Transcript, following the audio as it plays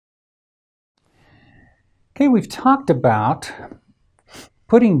Okay, we've talked about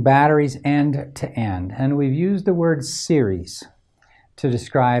putting batteries end to end, and we've used the word series to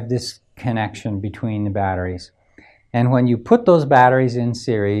describe this connection between the batteries. And when you put those batteries in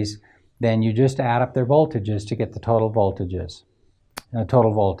series, then you just add up their voltages to get the total voltages,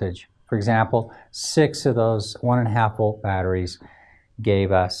 total voltage. For example, 6 of those 1.5 volt batteries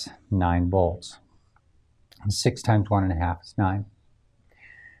gave us 9 volts. And 6 times 1.5 is 9.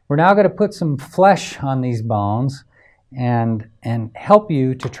 We're now going to put some flesh on these bones and help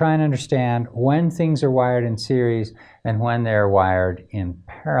you to try and understand when things are wired in series and when they're wired in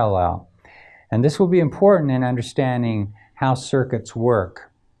parallel. And this will be important in understanding how circuits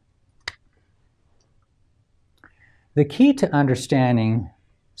work. The key to understanding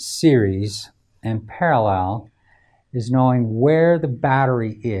series and parallel is knowing where the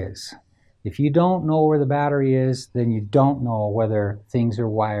battery is. If you don't know where the battery is, then you don't know whether things are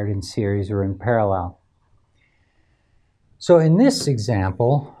wired in series or in parallel. So in this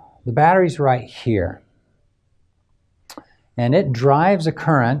example, the battery's right here. And it drives a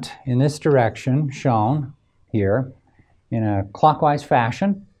current in this direction, shown here, in a clockwise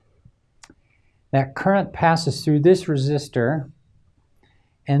fashion. That current passes through this resistor,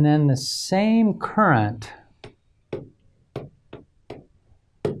 and then the same current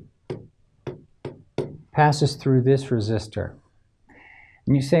passes through this resistor.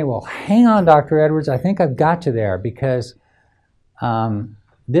 And you say, well, hang on, Dr. Edwards, I think I've got you there, because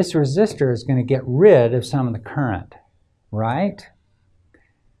this resistor is going to get rid of some of the current, right?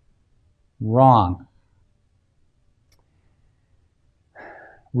 Wrong.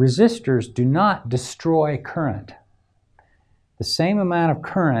 Resistors do not destroy current. The same amount of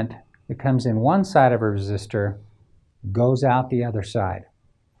current that comes in one side of a resistor goes out the other side.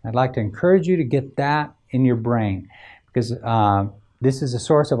 I'd like to encourage you to get that in your brain, because this is a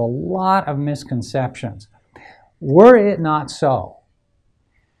source of a lot of misconceptions. Were it not so,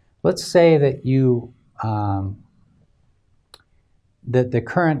 let's say that that the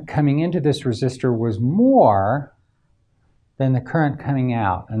current coming into this resistor was more than the current coming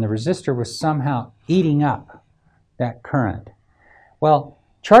out, and the resistor was somehow eating up that current. Well,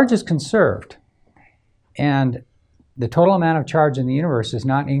 charge is conserved, and the total amount of charge in the universe is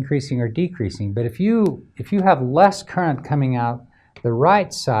not increasing or decreasing. But if you have less current coming out the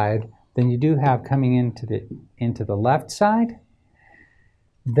right side than you do have coming into the left side,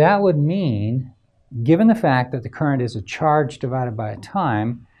 that would mean, given the fact that the current is a charge divided by a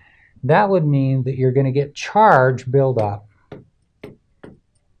time, that would mean that you're going to get charge build up.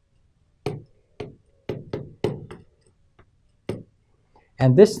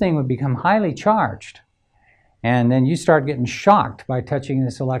 And this thing would become highly charged. And then you start getting shocked by touching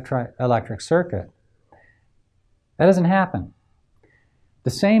this electric circuit. That doesn't happen. The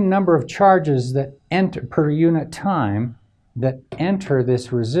same number of charges that enter per unit time that enter this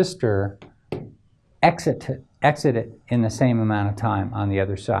resistor exit it in the same amount of time on the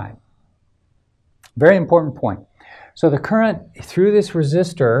other side. Very important point. So the current through this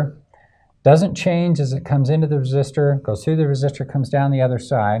resistor doesn't change as it comes into the resistor, goes through the resistor, comes down the other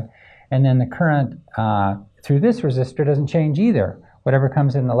side, and then the current through this resistor doesn't change either. Whatever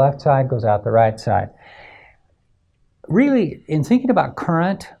comes in the left side goes out the right side. Really, in thinking about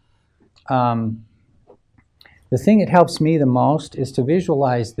current, the thing that helps me the most is to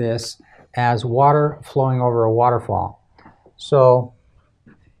visualize this as water flowing over a waterfall. So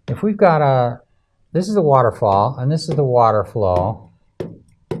if we've got this is the waterfall, and this is the water flow.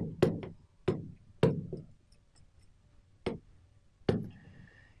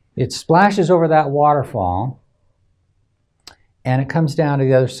 It splashes over that waterfall, and it comes down to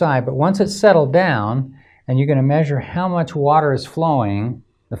the other side. But once it's settled down, and you're going to measure how much water is flowing,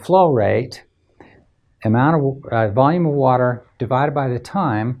 the flow rate, amount of volume of water divided by the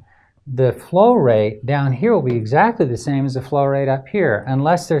time, the flow rate down here will be exactly the same as the flow rate up here,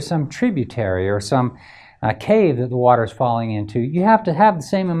 unless there's some tributary or some cave that the water is falling into. You have to have the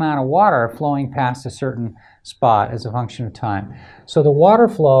same amount of water flowing past a certain spot as a function of time. So the water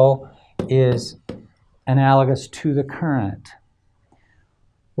flow is analogous to the current.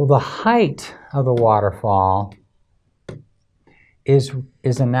 Well, the height of the waterfall is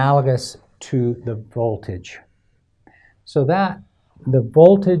analogous to the voltage. So that the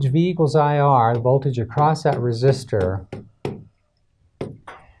voltage V equals IR, the voltage across that resistor,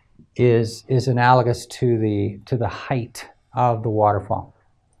 is analogous to the height of the waterfall.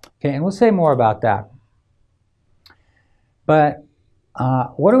 Okay, and we'll say more about that. But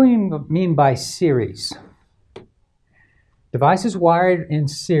what do we mean by series? Devices wired in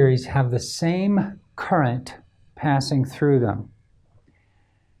series have the same current passing through them.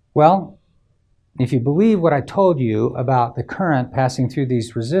 Well, if you believe what I told you about the current passing through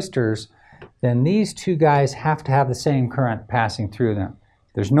these resistors, then these two guys have to have the same current passing through them.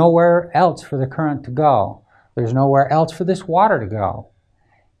 There's nowhere else for the current to go. There's nowhere else for this water to go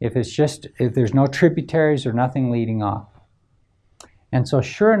if there's no tributaries or nothing leading off. And so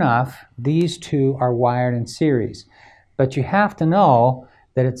sure enough, these two are wired in series. But you have to know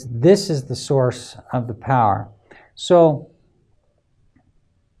that this is the source of the power. So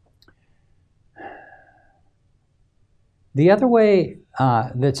the other way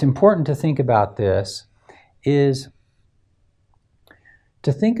that's important to think about this is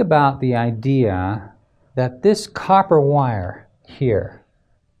to think about the idea that this copper wire here,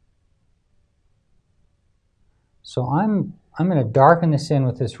 so I'm going to darken this in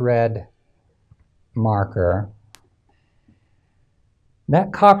with this red marker.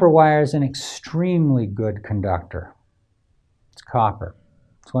 That copper wire is an extremely good conductor. It's copper.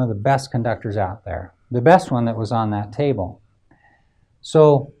 It's one of the best conductors out there. The best one that was on that table.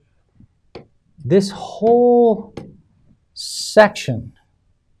 So this whole section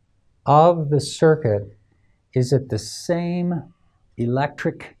of the circuit is at the same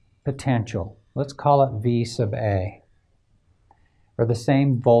electric potential. Let's call it V sub A, or the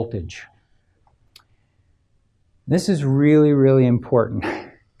same voltage. This is really, really important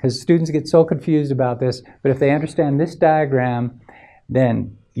because students get so confused about this, but if they understand this diagram,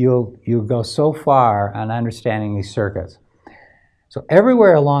 then you'll go so far on understanding these circuits. So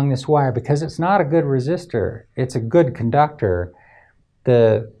everywhere along this wire, because it's not a good resistor, it's a good conductor,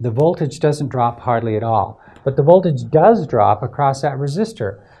 the voltage doesn't drop hardly at all. But the voltage does drop across that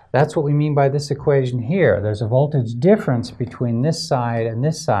resistor. That's what we mean by this equation here. There's a voltage difference between this side and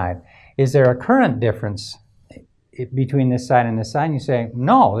this side. Is there a current difference between this side and this side? And you say,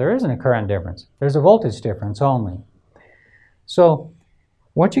 no, there isn't a current difference. There's a voltage difference only. So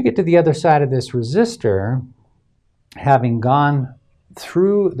once you get to the other side of this resistor, having gone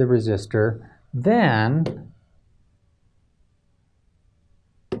through the resistor, then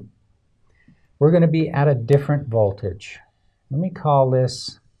we're going to be at a different voltage. Let me call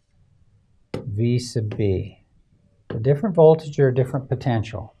this V sub B. A different voltage or a different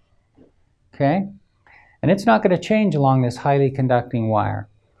potential. Okay? And it's not going to change along this highly conducting wire.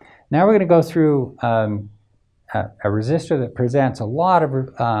 Now we're going to go through a resistor that presents a lot of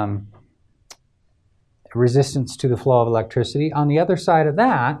resistance to the flow of electricity. On the other side of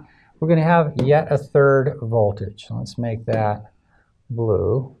that, we're going to have yet a third voltage. So let's make that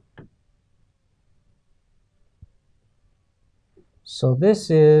blue. So this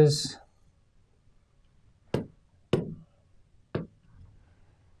is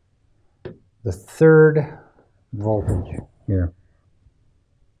the third voltage here.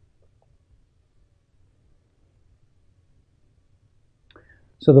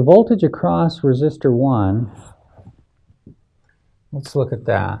 So the voltage across resistor 1, let's look at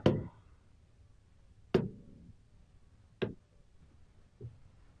that.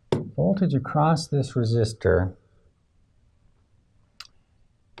 Voltage across this resistor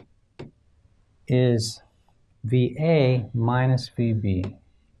is VA minus VB.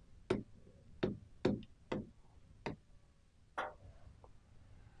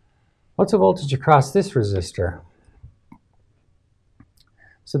 What's the voltage across this resistor?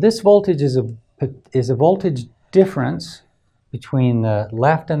 So this voltage is a voltage difference between the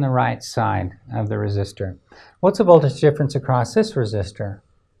left and the right side of the resistor. What's the voltage difference across this resistor?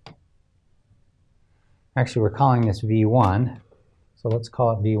 Actually, we're calling this V1, so let's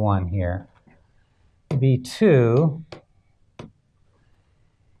call it V1 here. V2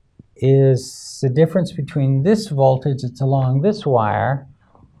 is the difference between this voltage that's along this wire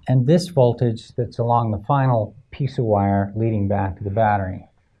and this voltage that's along the final piece of wire leading back to the battery.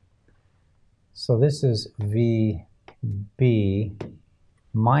 So this is VB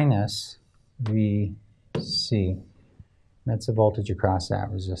minus VC. That's the voltage across that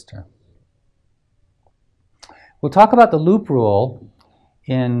resistor. We'll talk about the loop rule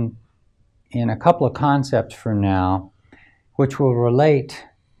in a couple of concepts from now, which will relate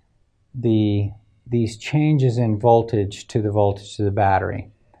these changes in voltage to the voltage to the battery.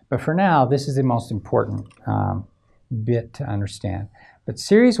 But for now, this is the most important bit to understand. But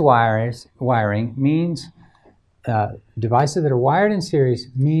series wiring means devices that are wired in series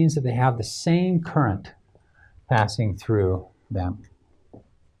means that they have the same current passing through them.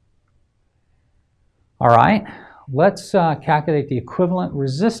 All right, let's calculate the equivalent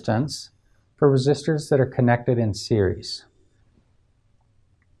resistance for resistors that are connected in series.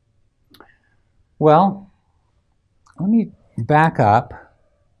 Well, let me back up.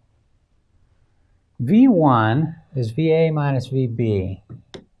 V1 is VA minus VB.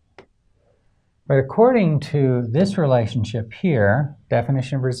 But according to this relationship here,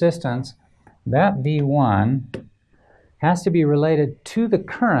 definition of resistance, that V1 has to be related to the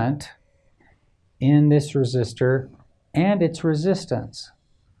current in this resistor and its resistance.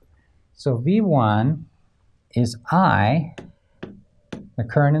 So V1 is I, the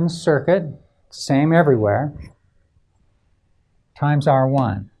current in the circuit, same everywhere, times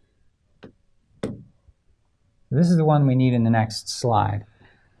R1. This is the one we need in the next slide.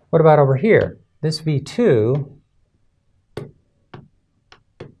 What about over here? This V2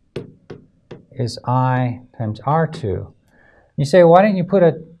 is I times R2. You say, why didn't you put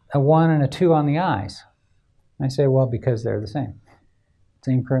a 1 and a 2 on the I's? I say, well, because they're the same.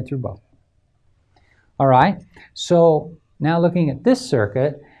 Same current through both. All right, so now looking at this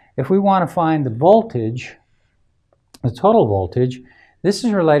circuit, if we want to find the voltage, the total voltage, this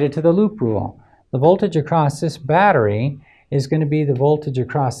is related to the loop rule. The voltage across this battery is going to be the voltage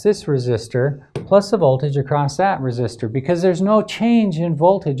across this resistor plus the voltage across that resistor, because there's no change in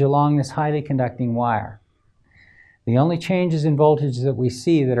voltage along this highly conducting wire. The only changes in voltage that we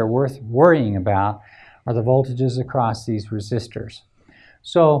see that are worth worrying about are the voltages across these resistors.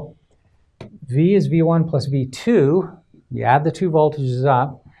 So V is V1 plus V2. You add the two voltages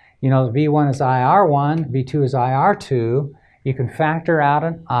up. You know, V1 is IR1, V2 is IR2. You can factor out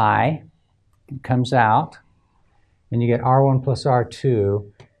an I. It comes out. And you get R1 plus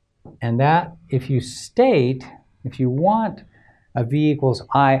R2. And that, if you want a V equals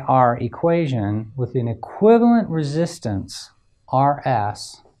IR equation with an equivalent resistance,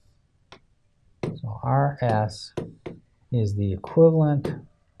 RS. So RS is the equivalent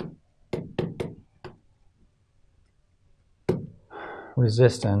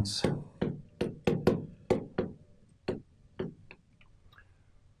resistance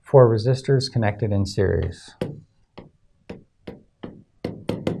for resistors connected in series.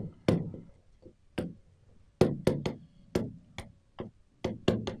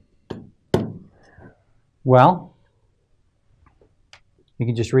 Well, you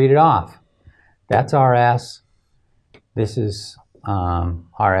can just read it off. That's RS. This is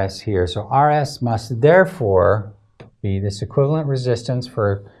RS here. So RS must therefore be this equivalent resistance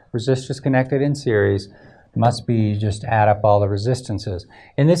for resistors connected in series, must be, just add up all the resistances.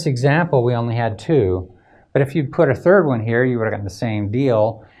 In this example, we only had two. But if you'd put a third one here, you would have gotten the same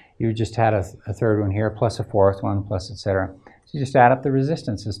deal. You just had a third one here, plus a fourth one, plus etc. So you just add up the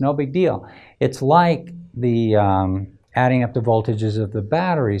resistances. No big deal. It's like the adding up the voltages of the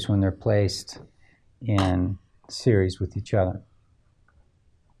batteries when they're placed in series with each other.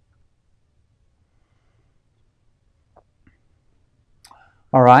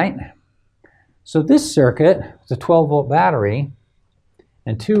 All right, so this circuit is a 12-volt battery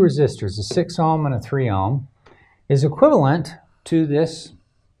and two resistors, a 6 ohm and a 3 ohm, is equivalent to this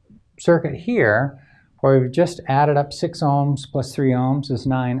circuit here, where we've just added up 6 ohms plus 3 ohms is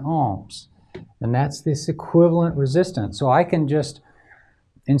 9 ohms. And that's this equivalent resistance. So I can just,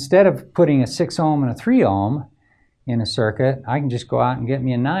 instead of putting a 6 ohm and a 3 ohm in a circuit, I can just go out and get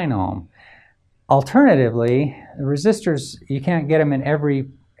me a 9 ohm. Alternatively, the resistors, you can't get them in every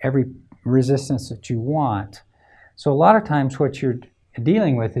resistance that you want. So a lot of times what you're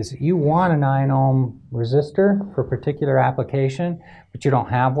dealing with is you want a 9 ohm resistor for a particular application, but you don't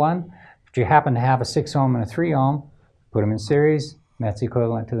have one. But you happen to have a 6 ohm and a 3 ohm, put them in series, and that's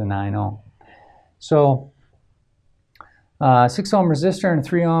equivalent to the 9 ohm. So 6 ohm resistor and a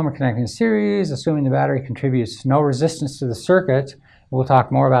 3 ohm are connected in series, assuming the battery contributes no resistance to the circuit. We'll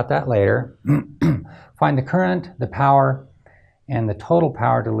talk more about that later. Find the current, the power, and the total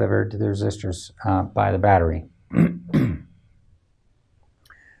power delivered to the resistors by the battery.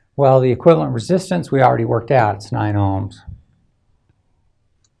 Well, the equivalent resistance we already worked out. It's 9 ohms.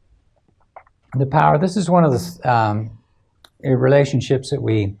 The power, this is one of the relationships that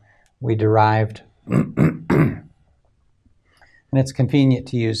we derived. And it's convenient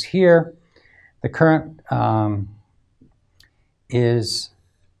to use here. The current is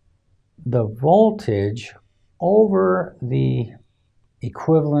the voltage over the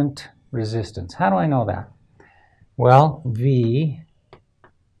equivalent resistance. How do I know that? Well, V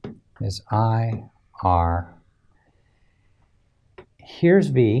is IR. Here's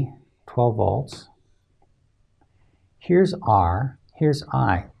V, 12 volts. Here's R, here's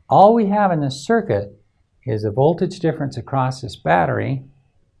I. All we have in this circuit is a voltage difference across this battery.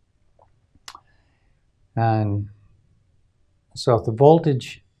 And so if the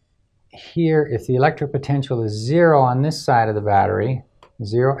voltage here, if the electric potential is 0 on this side of the battery,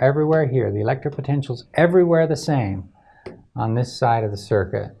 0 everywhere here, the electric potential is everywhere the same on this side of the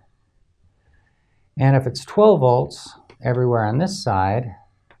circuit. And if it's 12 volts everywhere on this side,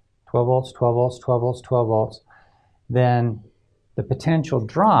 12 volts, 12 volts, 12 volts, 12 volts. Then the potential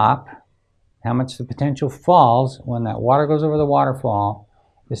drop, how much the potential falls when that water goes over the waterfall,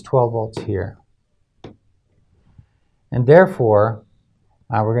 is 12 volts here. And therefore,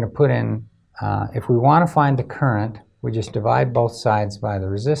 we're going to put in, if we want to find the current, we just divide both sides by the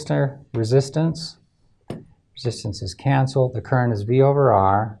resistor, resistance. Resistance is canceled. The current is V over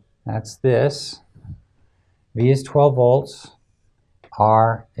R. That's this. V is 12 volts.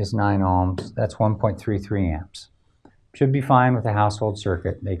 R is 9 ohms. That's 1.33 amps. Should be fine with a household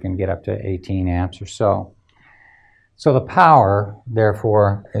circuit. They can get up to 18 amps or so. So the power,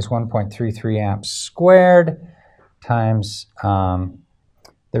 therefore, is 1.33 amps squared times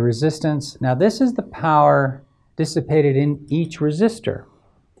the resistance. Now this is the power dissipated in each resistor.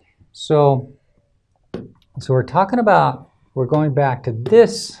 So we're talking about, we're going back to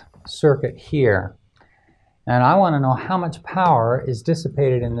this circuit here. And I want to know how much power is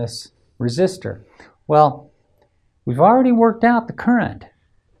dissipated in this resistor. Well, we've already worked out the current.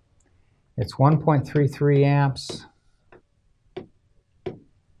 It's 1.33 amps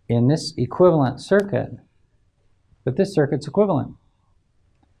in this equivalent circuit, but this circuit's equivalent.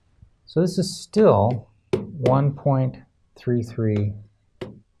 So this is still 1.33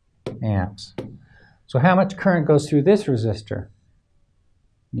 amps. So how much current goes through this resistor?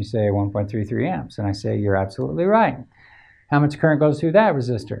 You say 1.33 amps, and I say you're absolutely right. How much current goes through that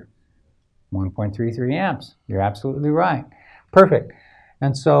resistor? 1.33 amps. You're absolutely right. Perfect.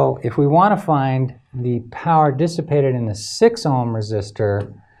 And so if we want to find the power dissipated in the 6 ohm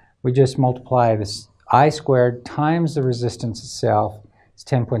resistor, we just multiply this I squared times the resistance itself. It's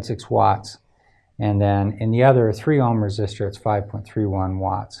 10.6 watts. And then in the other 3 ohm resistor, it's 5.31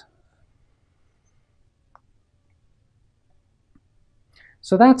 watts.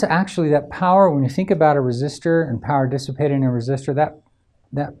 So that's actually that power. When you think about a resistor and power dissipated in a resistor,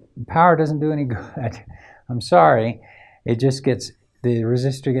 that power doesn't do any good. I'm sorry. It just gets, the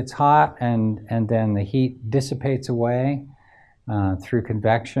resistor gets hot, and then the heat dissipates away through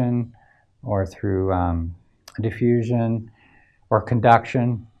convection or through diffusion or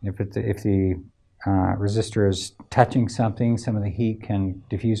conduction. If the resistor is touching something, some of the heat can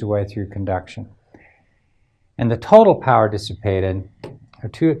diffuse away through conduction. And the total power dissipated, or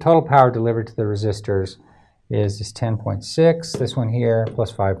total power delivered to the resistors, is this 10.6, this one here,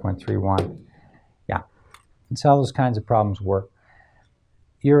 plus 5.31. Yeah, that's how those kinds of problems work.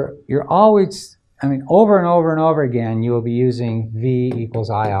 You're always, I mean, over and over and over again, you will be using V equals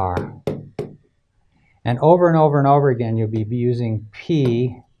IR. And over again, you'll be using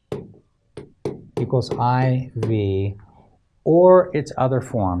P equals IV, or its other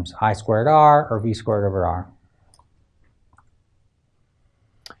forms, I squared R or V squared over R.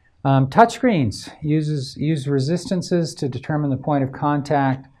 Touchscreens use resistances to determine the point of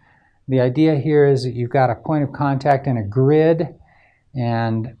contact. The idea here is that you've got a point of contact in a grid,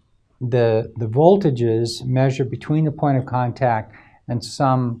 and the voltages measured between the point of contact and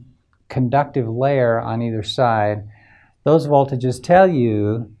some conductive layer on either side. Those voltages tell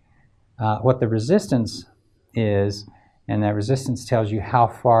you what the resistance is, and that resistance tells you how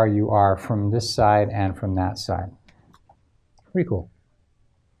far you are from this side and from that side. Pretty cool.